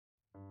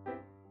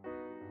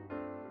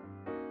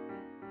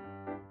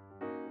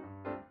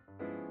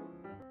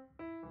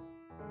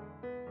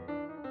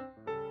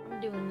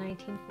do a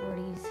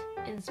 1940s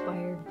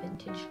inspired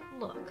vintage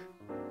look.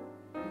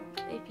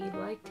 If you'd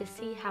like to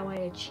see how I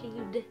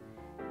achieved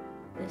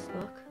this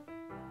look,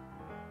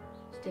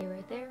 stay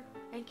right there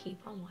and keep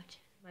on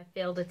watching. My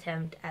failed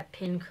attempt at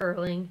pin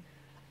curling.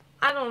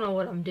 I don't know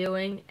what I'm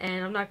doing,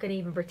 and I'm not going to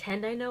even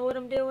pretend I know what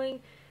I'm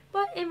doing,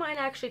 but it might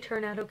actually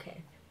turn out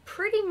okay.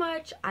 Pretty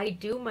much I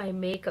do my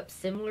makeup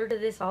similar to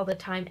this all the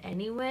time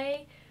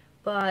anyway,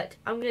 but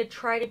I'm going to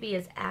try to be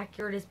as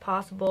accurate as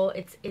possible.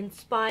 It's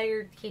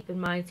inspired, keep in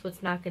mind, so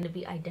it's not going to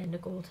be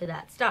identical to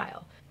that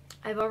style.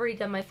 I've already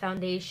done my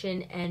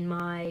foundation and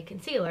my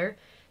concealer,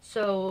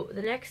 so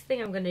the next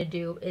thing I'm going to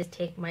do is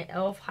take my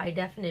e.l.f. high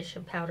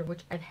definition powder,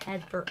 which I've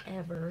had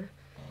forever,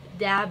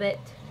 dab it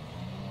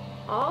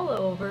all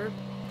over.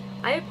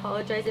 I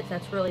apologize if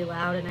that's really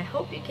loud, and I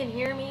hope you can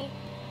hear me,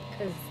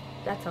 because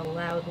that's a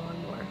loud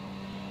lawnmower.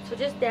 So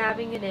just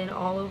dabbing it in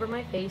all over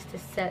my face to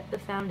set the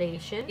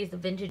foundation. The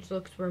vintage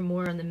looks were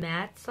more on the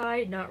matte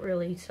side, not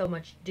really so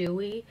much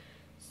dewy.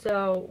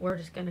 So we're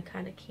just going to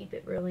kind of keep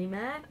it really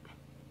matte.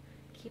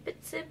 Keep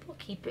it simple,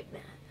 keep it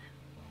matte.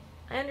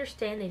 I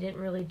understand they didn't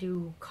really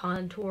do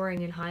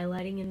contouring and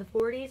highlighting in the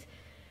 40s,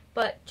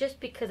 but just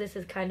because this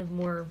is kind of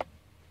more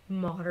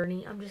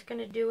modern-y, I'm just going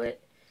to do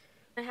it.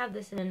 I have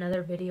this in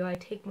another video. I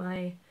take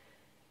my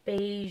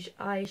beige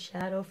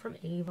eyeshadow from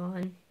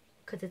Avon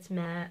because it's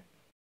matte.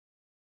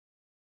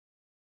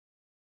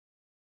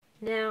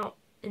 Now,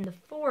 in the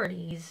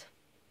 40s,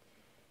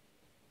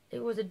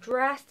 it was a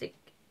drastic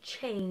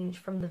change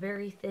from the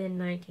very thin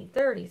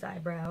 1930s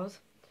eyebrows.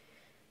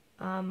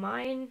 I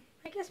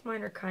guess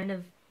mine are kind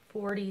of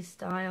 40s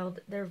styled.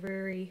 They're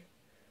very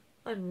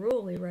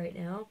unruly right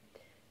now.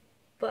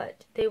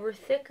 But they were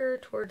thicker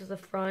towards the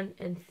front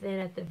and thin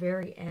at the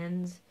very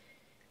ends.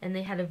 And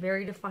they had a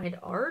very defined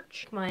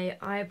arch. My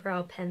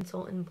eyebrow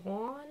pencil in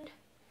blonde.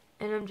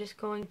 And I'm just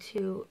going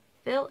to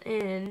fill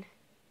in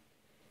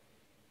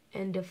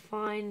and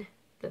define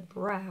the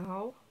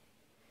brow.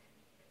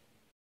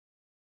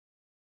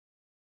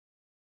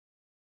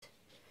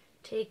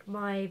 Take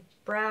my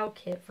brow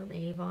kit from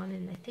Avon,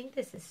 and I think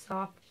this is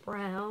soft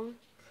brown.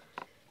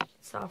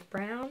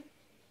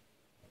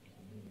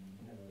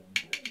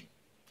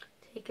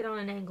 Take it on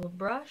an angled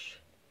brush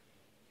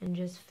and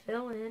just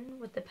fill in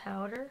with the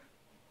powder.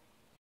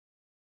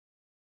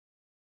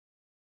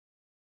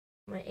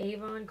 My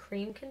Avon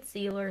cream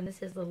concealer, and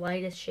this is the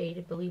lightest shade.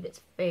 I believe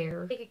it's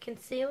fair. Take a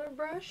concealer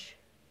brush,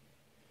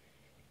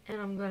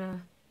 and I'm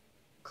gonna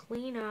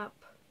clean up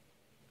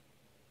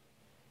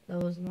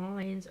those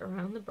lines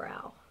around the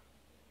brow.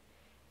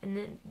 And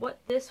then what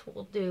this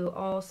will do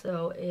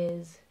also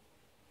is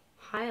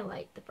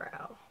highlight the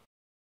brow.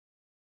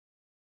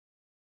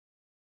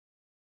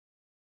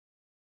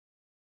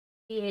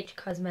 Beige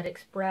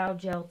Cosmetics Brow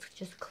Gel, it's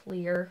just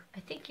clear. I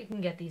think you can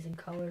get these in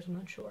colors, I'm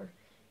not sure.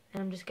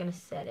 And I'm just gonna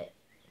set it.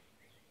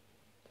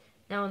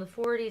 Now in the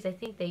 40s, I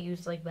think they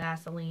used like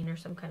Vaseline or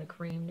some kind of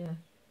cream to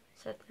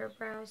set their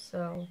brows,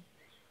 so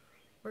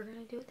we're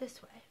gonna do it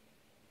this way.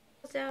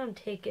 Down, I'm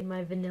taking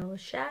my vanilla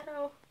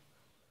shadow,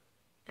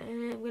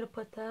 and I'm gonna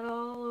put that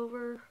all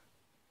over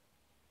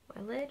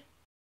my lid.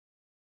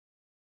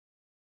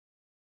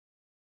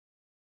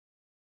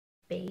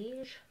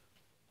 Beige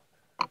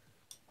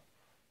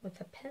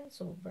with a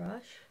pencil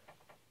brush,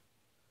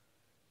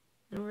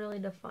 and really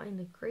define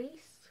the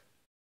crease.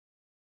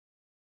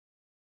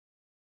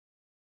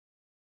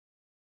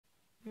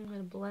 I'm going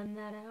to blend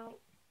that out.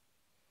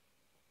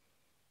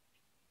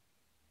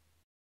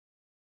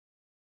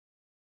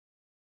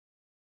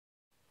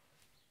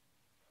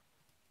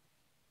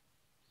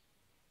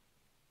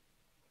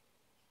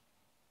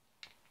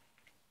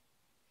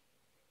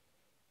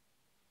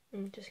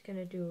 I'm just going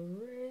to do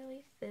a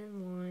really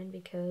thin line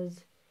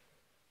because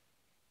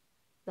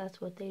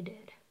that's what they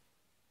did.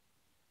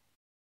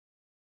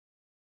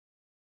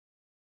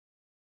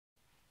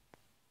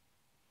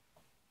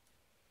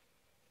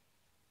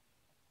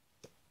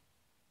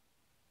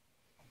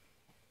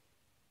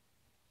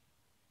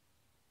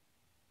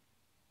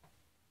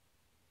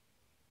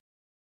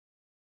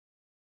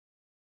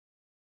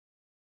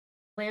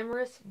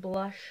 Glamorous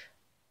blush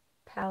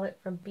palette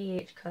from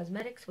Beige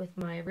Cosmetics with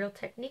my Real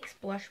Techniques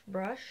blush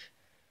brush,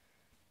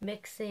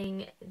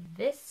 mixing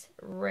this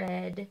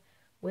red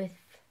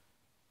with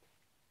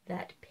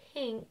that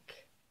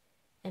pink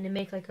and to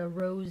make like a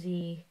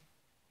rosy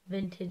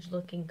vintage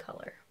looking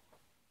color.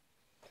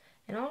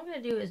 And all I'm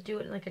going to do is do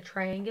it in like a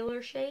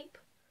triangular shape,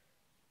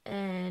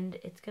 and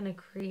it's going to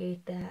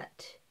create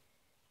that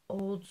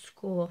old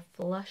school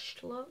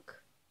flushed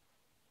look.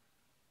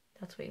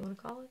 That's what you want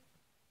to call it.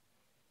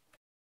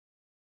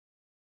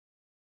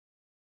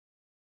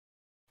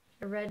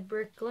 A red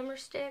brick glimmer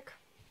stick.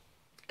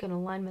 Gonna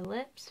line my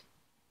lips.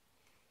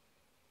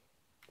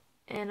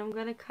 And I'm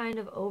gonna kind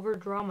of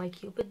overdraw my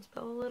Cupid's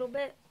bow a little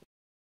bit.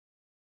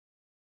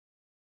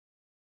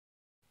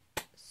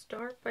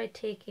 Start by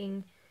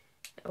taking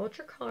an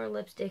ultra color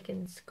lipstick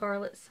in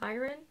Scarlet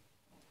Siren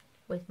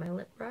with my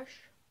lip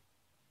brush.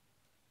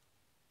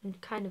 And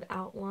kind of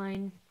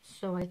outline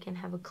so I can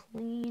have a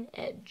clean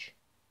edge.